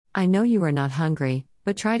I know you are not hungry,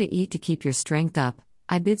 but try to eat to keep your strength up,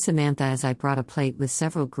 I bid Samantha as I brought a plate with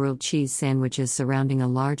several grilled cheese sandwiches surrounding a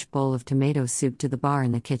large bowl of tomato soup to the bar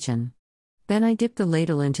in the kitchen. Then I dipped the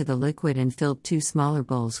ladle into the liquid and filled 2 smaller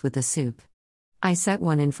bowls with the soup. I set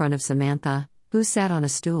one in front of Samantha, who sat on a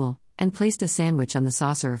stool, and placed a sandwich on the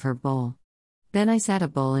saucer of her bowl. Then I sat a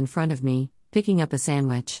bowl in front of me, picking up a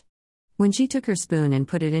sandwich. When she took her spoon and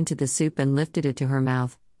put it into the soup and lifted it to her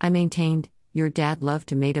mouth, I maintained, "Your dad loved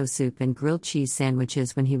tomato soup and grilled cheese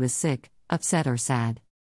sandwiches when he was sick, upset or sad."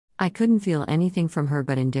 I couldn't feel anything from her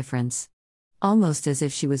but indifference. Almost as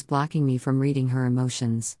if she was blocking me from reading her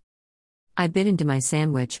emotions. I bit into my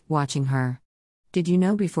sandwich, watching her. "Did you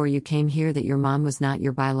know before you came here that your mom was not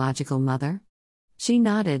your biological mother?" She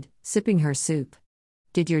nodded, sipping her soup.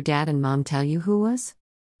 "Did your dad and mom tell you who was?"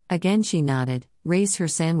 Again she nodded, raised her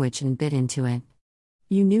sandwich and bit into it.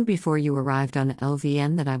 "You knew before you arrived on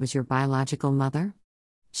LVN that I was your biological mother?"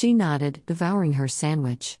 She nodded, devouring her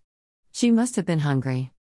sandwich. She must have been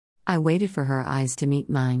hungry. I waited for her eyes to meet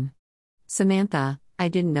mine. "Samantha, I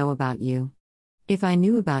didn't know about you. If I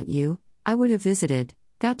knew about you, I would have visited,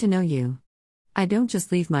 got to know you. I don't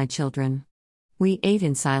just leave my children." We ate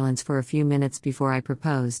in silence for a few minutes before I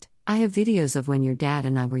proposed, "I have videos of when your dad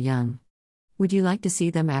and I were young. Would you like to see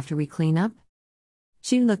them after we clean up?"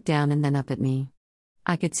 She looked down and then up at me.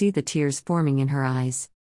 I could see the tears forming in her eyes.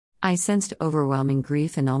 I sensed overwhelming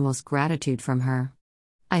grief and almost gratitude from her.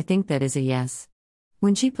 I think that is a yes.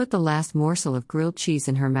 When she put the last morsel of grilled cheese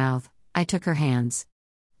in her mouth, I took her hands.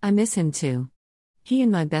 "I miss him too. He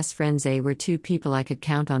and my best friend Zay were 2 people I could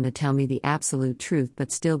count on to tell me the absolute truth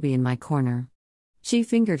but still be in my corner." She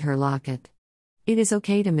fingered her locket. "It is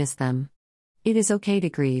okay to miss them. It is okay to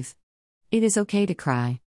grieve. It is okay to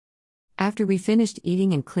cry." After we finished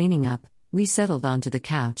eating and cleaning up, we settled onto the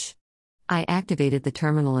couch. I activated the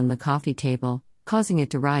terminal in the coffee table, causing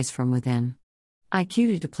it to rise from within. I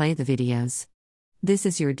cued it to play the videos. "This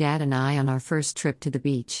is your dad and I on our first trip to the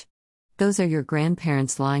beach. Those are your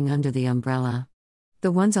grandparents lying under the umbrella.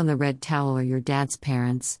 The ones on the red towel are your dad's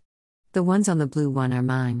parents. The ones on the blue one are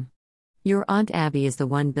mine. Your Aunt Abby is the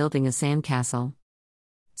one building a sandcastle."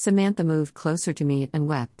 Samantha moved closer to me and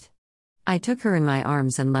wept. I took her in my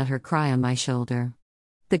arms and let her cry on my shoulder.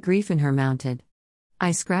 The grief in her mounted.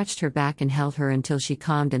 I scratched her back and held her until she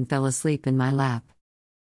calmed and fell asleep in my lap.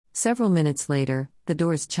 Several minutes later, the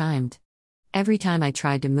doors chimed. Every time I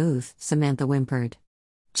tried to move, Samantha whimpered.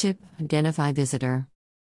 "Chip, identify visitor."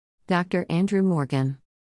 "Dr. Andrew Morgan."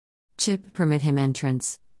 "Chip, permit him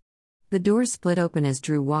entrance." The door split open as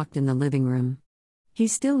Drew walked in the living room. He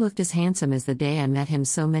still looked as handsome as the day I met him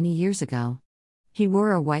so many years ago. He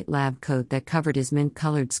wore a white lab coat that covered his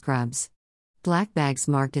mint-colored scrubs. Black bags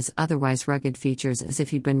marked his otherwise rugged features as if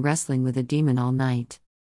he'd been wrestling with a demon all night.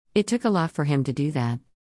 It took a lot for him to do that.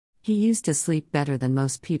 He used to sleep better than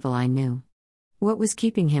most people I knew. What was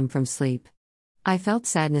keeping him from sleep? I felt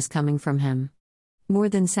sadness coming from him. More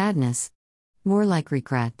than sadness. More like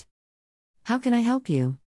regret. "How can I help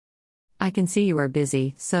you?" "I can see you are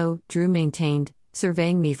busy, so," Drew maintained,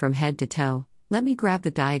 surveying me from head to toe, "let me grab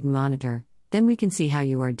the Diag monitor, then we can see how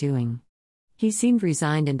you are doing." He seemed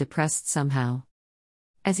resigned and depressed somehow.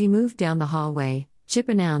 As he moved down the hallway, Chip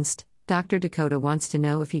announced, "Dr. Dakota wants to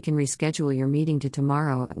know if he can reschedule your meeting to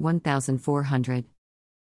tomorrow at 1400.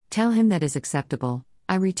 "Tell him that is acceptable,"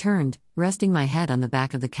 I returned, resting my head on the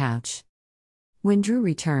back of the couch. When Drew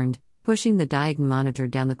returned, pushing the Diag monitor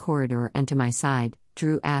down the corridor and to my side,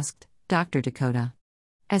 Drew asked, "Dr. Dakota?"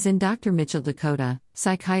 As in Dr. Mitchell Dakota,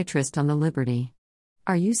 psychiatrist on the Liberty.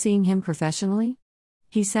 "Are you seeing him professionally?"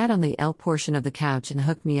 He sat on the L portion of the couch and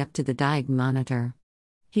hooked me up to the Diag monitor.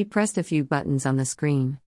 He pressed a few buttons on the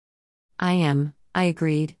screen. "I am," I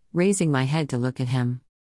agreed, raising my head to look at him.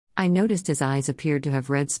 I noticed his eyes appeared to have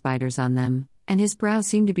red spiders on them, and his brow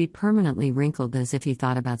seemed to be permanently wrinkled as if he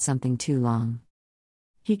thought about something too long.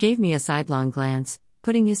 He gave me a sidelong glance,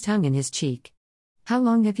 putting his tongue in his cheek. "How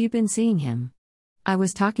long have you been seeing him?" "I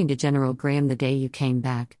was talking to General Graham the day you came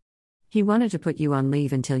back. He wanted to put you on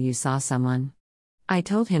leave until you saw someone. I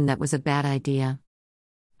told him that was a bad idea."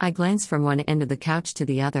 I glanced from one end of the couch to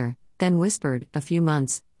the other, then whispered, "A few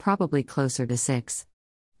months, probably closer to 6.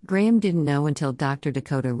 Graham didn't know until Dr.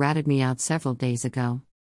 Dakota ratted me out several days ago."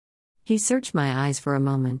 He searched my eyes for a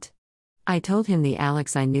moment. I told him the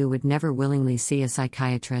Alex I knew would never willingly see a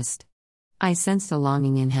psychiatrist. I sensed a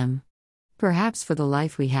longing in him. Perhaps for the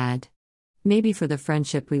life we had. Maybe for the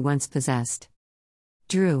friendship we once possessed.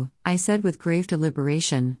 "Drew," I said with grave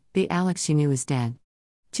deliberation, "the Alex you knew is dead.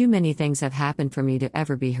 Too many things have happened for me to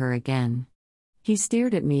ever be her again." He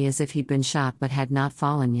stared at me as if he'd been shot but had not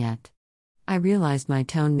fallen yet. I realized my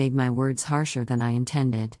tone made my words harsher than I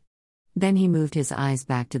intended. Then he moved his eyes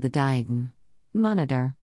back to the diagon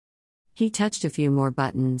monitor. He touched a few more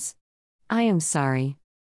buttons. I am sorry.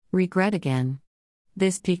 Regret again.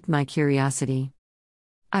 This piqued my curiosity.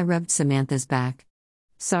 I rubbed Samantha's back.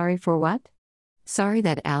 Sorry for what? Sorry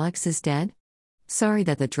that Alex is dead? Sorry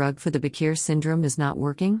that the drug for the Bakir syndrome is not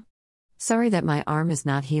working? Sorry that my arm is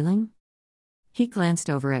not healing? He glanced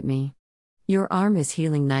over at me. Your arm is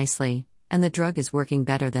healing nicely, and the drug is working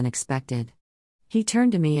better than expected. He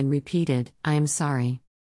turned to me and repeated, I am sorry.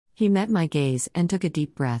 He met my gaze and took a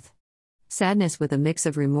deep breath. Sadness with a mix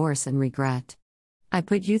of remorse and regret. I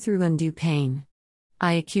put you through undue pain.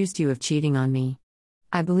 I accused you of cheating on me.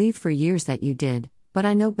 I believed for years that you did, but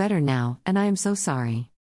I know better now, and I am so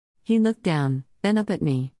sorry. He looked down, then up at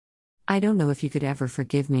me. I don't know if you could ever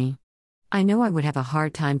forgive me. I know I would have a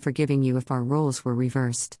hard time forgiving you if our roles were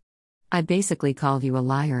reversed. I basically called you a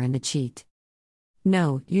liar and a cheat.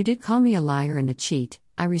 No, you did call me a liar and a cheat,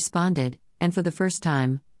 I responded, and for the first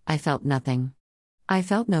time, I felt nothing. I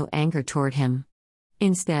felt no anger toward him.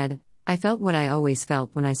 Instead, I felt what I always felt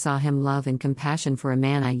when I saw him: love and compassion for a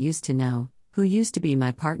man I used to know, who used to be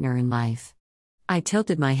my partner in life. I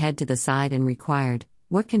tilted my head to the side and required,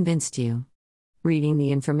 what convinced you? Reading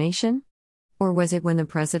the information? Or was it when the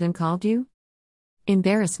president called you?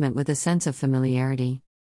 Embarrassment with a sense of familiarity.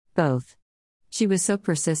 Both. She was so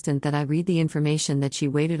persistent that I read the information that she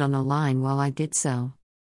waited on the line while I did so.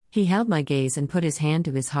 He held my gaze and put his hand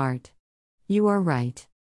to his heart. You are right.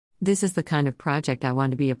 This is the kind of project I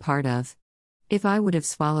want to be a part of. If I would have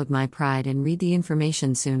swallowed my pride and read the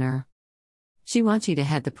information sooner. She wants you to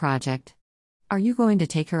head the project. Are you going to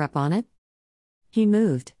take her up on it? He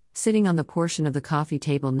moved, sitting on the portion of the coffee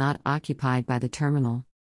table not occupied by the terminal.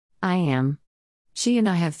 I am. She and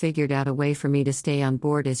I have figured out a way for me to stay on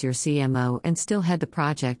board as your CMO and still head the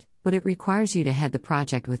project, but it requires you to head the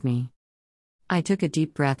project with me. I took a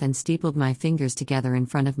deep breath and steepled my fingers together in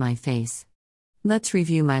front of my face. Let's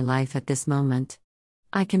review my life at this moment.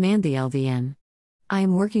 I command the LVN. I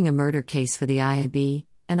am working a murder case for the IAB,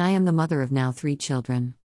 and I am the mother of now 3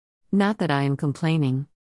 children. Not that I am complaining.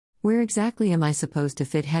 Where exactly am I supposed to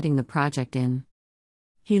fit heading the project in?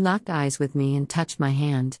 He locked eyes with me and touched my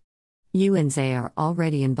hand. You and Zay are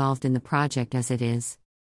already involved in the project as it is.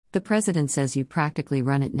 The president says you practically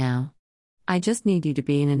run it now. I just need you to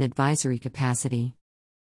be in an advisory capacity.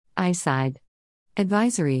 I sighed.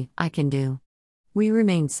 Advisory, I can do. We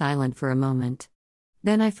remained silent for a moment.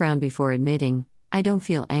 Then I frowned before admitting, I don't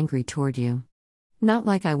feel angry toward you. Not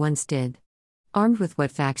like I once did. Armed with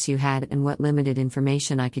what facts you had and what limited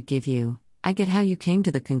information I could give you, I get how you came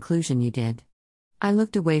to the conclusion you did. I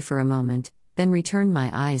looked away for a moment, then returned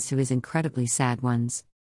my eyes to his incredibly sad ones.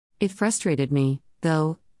 It frustrated me,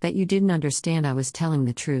 though, that you didn't understand I was telling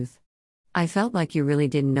the truth. I felt like you really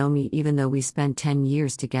didn't know me even though we spent 10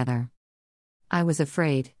 years together. I was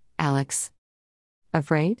afraid, Alex.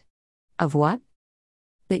 Afraid? Of what?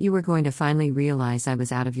 That you were going to finally realize I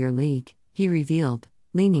was out of your league, he revealed,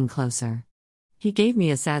 leaning closer. He gave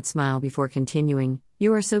me a sad smile before continuing,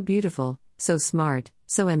 you are so beautiful, so smart,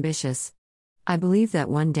 so ambitious. I believed that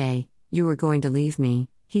one day, you were going to leave me,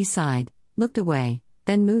 he sighed, looked away,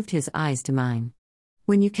 then moved his eyes to mine.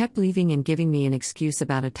 When you kept leaving and giving me an excuse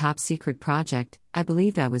about a top-secret project, I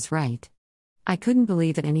believed I was right. I couldn't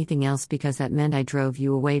believe it anything else because that meant I drove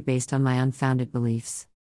you away based on my unfounded beliefs.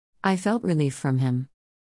 I felt relief from him.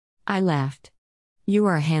 I laughed. You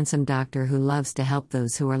are a handsome doctor who loves to help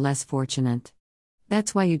those who are less fortunate.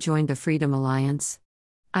 That's why you joined the Freedom Alliance?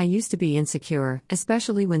 I used to be insecure,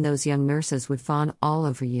 especially when those young nurses would fawn all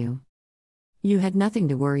over you. You had nothing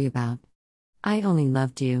to worry about. I only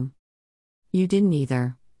loved you. You didn't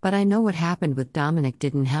either, but I know what happened with Dominic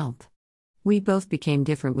didn't help. We both became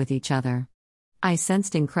different with each other. I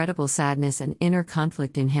sensed incredible sadness and inner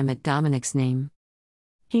conflict in him at Dominic's name.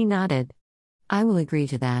 He nodded. I will agree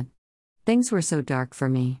to that. Things were so dark for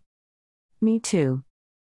me. Me too.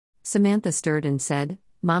 Samantha stirred and said,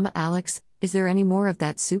 Mama Alex, is there any more of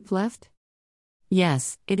that soup left?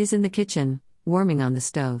 Yes, it is in the kitchen, warming on the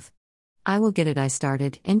stove. I will get it, I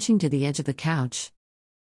started, inching to the edge of the couch.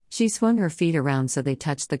 She swung her feet around so they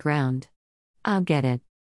touched the ground. I'll get it.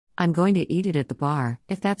 I'm going to eat it at the bar,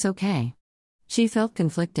 if that's okay. She felt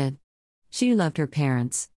conflicted. She loved her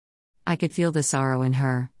parents. I could feel the sorrow in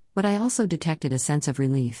her, but I also detected a sense of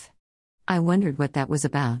relief. I wondered what that was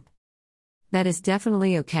about. That is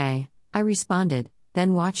definitely okay, I responded,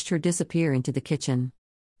 then watched her disappear into the kitchen.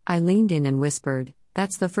 I leaned in and whispered,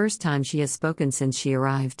 that's the first time she has spoken since she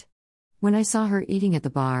arrived. When I saw her eating at the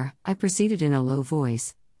bar, I proceeded in a low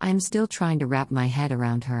voice, I am still trying to wrap my head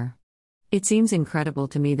around her. It seems incredible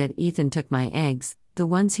to me that Ethan took my eggs, the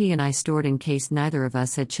ones he and I stored in case neither of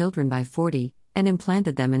us had children by 40, and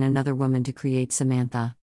implanted them in another woman to create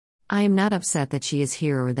Samantha. I am not upset that she is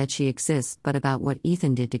here or that she exists, but about what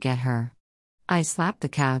Ethan did to get her. I slapped the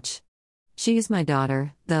couch. She is my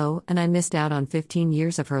daughter, though, and I missed out on 15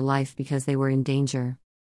 years of her life because they were in danger.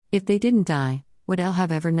 If they didn't die, would Elle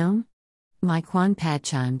have ever known? My Quan pad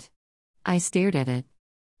chimed. I stared at it.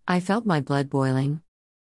 I felt my blood boiling.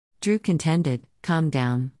 Drew contended, calm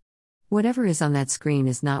down. Whatever is on that screen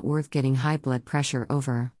is not worth getting high blood pressure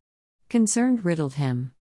over. Concern riddled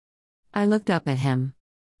him. I looked up at him.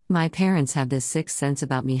 My parents have this sixth sense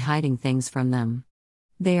about me hiding things from them.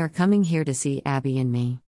 They are coming here to see Abby and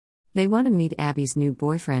me. They want to meet Abby's new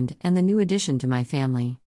boyfriend and the new addition to my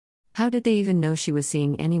family. How did they even know she was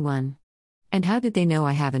seeing anyone? And how did they know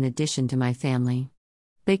I have an addition to my family?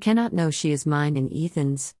 They cannot know she is mine and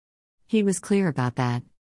Ethan's. He was clear about that.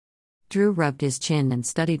 Drew rubbed his chin and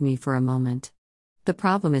studied me for a moment. The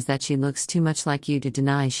problem is that she looks too much like you to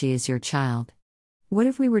deny she is your child. What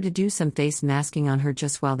if we were to do some face masking on her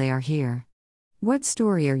just while they are here? What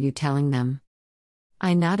story are you telling them?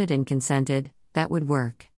 I nodded and consented. That would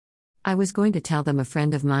work. I was going to tell them a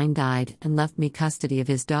friend of mine died and left me custody of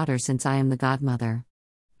his daughter since I am the godmother.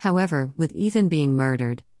 However, with Ethan being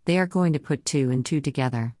murdered, they are going to put 2 and 2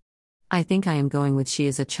 together. I think I am going with she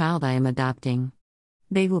is a child I am adopting.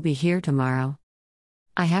 They will be here tomorrow.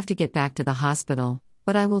 I have to get back to the hospital,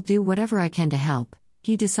 but I will do whatever I can to help,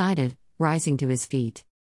 he decided, rising to his feet.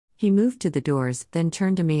 He moved to the doors, then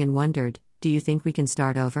turned to me and wondered, do you think we can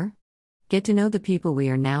start over? Get to know the people we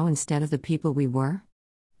are now instead of the people we were?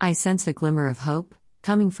 I sensed a glimmer of hope,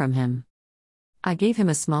 coming from him. I gave him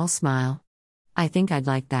a small smile. I think I'd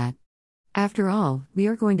like that. After all, we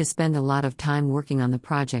are going to spend a lot of time working on the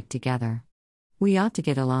project together. We ought to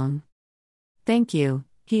get along. Thank you,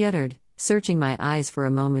 he uttered, searching my eyes for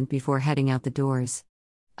a moment before heading out the doors.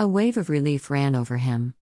 A wave of relief ran over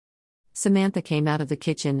him. Samantha came out of the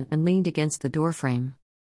kitchen and leaned against the doorframe.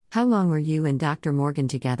 How long were you and Dr. Morgan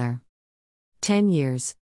together? 10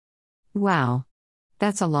 years. Wow.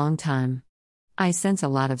 That's a long time. I sense a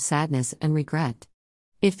lot of sadness and regret.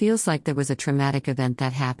 It feels like there was a traumatic event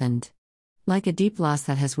that happened. Like a deep loss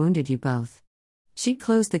that has wounded you both. She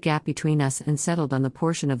closed the gap between us and settled on the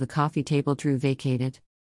portion of the coffee table Drew vacated.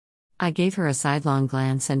 I gave her a sidelong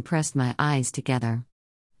glance and pressed my eyes together.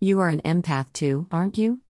 You are an empath too, aren't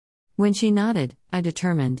you? When she nodded, I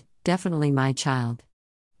determined, definitely my child.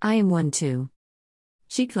 I am one too.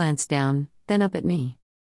 She glanced down, then up at me.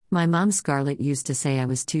 My mom Scarlett used to say I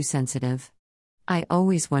was too sensitive. I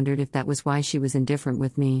always wondered if that was why she was indifferent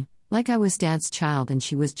with me, like I was Dad's child and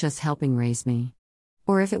she was just helping raise me.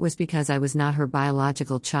 Or if it was because I was not her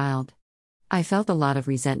biological child. I felt a lot of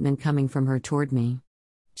resentment coming from her toward me.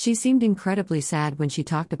 She seemed incredibly sad when she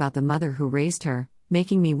talked about the mother who raised her,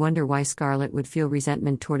 making me wonder why Scarlett would feel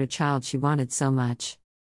resentment toward a child she wanted so much.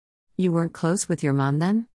 You weren't close with your mom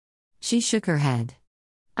then? She shook her head.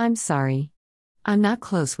 I'm sorry. I'm not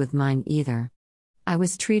close with mine either. I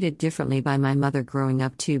was treated differently by my mother growing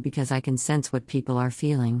up too because I can sense what people are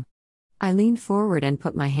feeling. I leaned forward and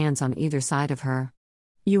put my hands on either side of her.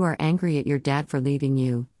 You are angry at your dad for leaving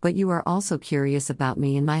you, but you are also curious about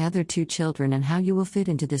me and my other 2 children and how you will fit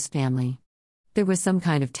into this family. There was some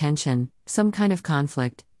kind of tension, some kind of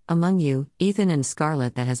conflict, among you, Ethan and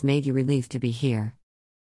Scarlett that has made you relieved to be here.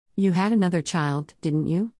 You had another child, didn't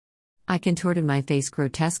you? I contorted my face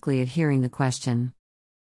grotesquely at hearing the question.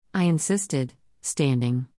 I insisted,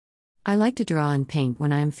 standing. I like to draw and paint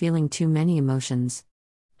when I am feeling too many emotions.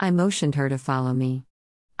 I motioned her to follow me.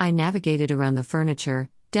 I navigated around the furniture,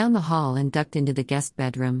 down the hall and ducked into the guest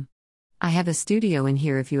bedroom. I have a studio in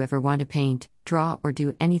here if you ever want to paint, draw or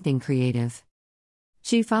do anything creative.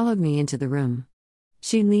 She followed me into the room.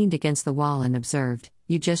 She leaned against the wall and observed,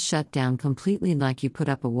 you just shut down completely like you put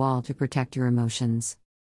up a wall to protect your emotions.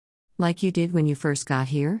 Like you did when you first got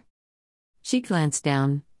here? She glanced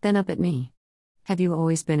down, then up at me. Have you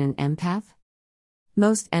always been an empath?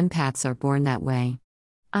 Most empaths are born that way.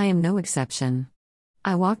 I am no exception.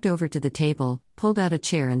 I walked over to the table, pulled out a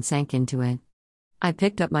chair and sank into it. I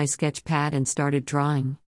picked up my sketch pad and started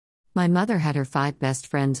drawing. My mother had her 5 best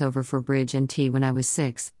friends over for bridge and tea when I was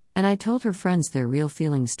 6, and I told her friends their real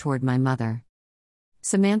feelings toward my mother.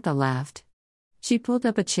 Samantha laughed. She pulled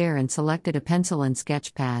up a chair and selected a pencil and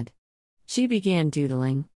sketch pad. She began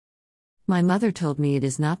doodling. My mother told me it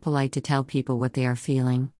is not polite to tell people what they are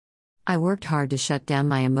feeling. I worked hard to shut down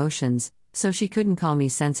my emotions, so she couldn't call me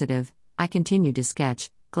sensitive. I continued to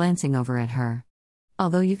sketch, glancing over at her.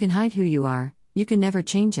 Although you can hide who you are, you can never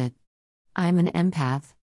change it. I'm an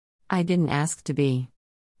empath. I didn't ask to be.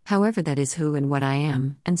 However, that is who and what I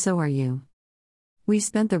am, and so are you. We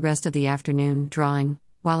spent the rest of the afternoon drawing,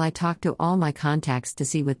 while I talked to all my contacts to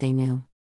see what they knew.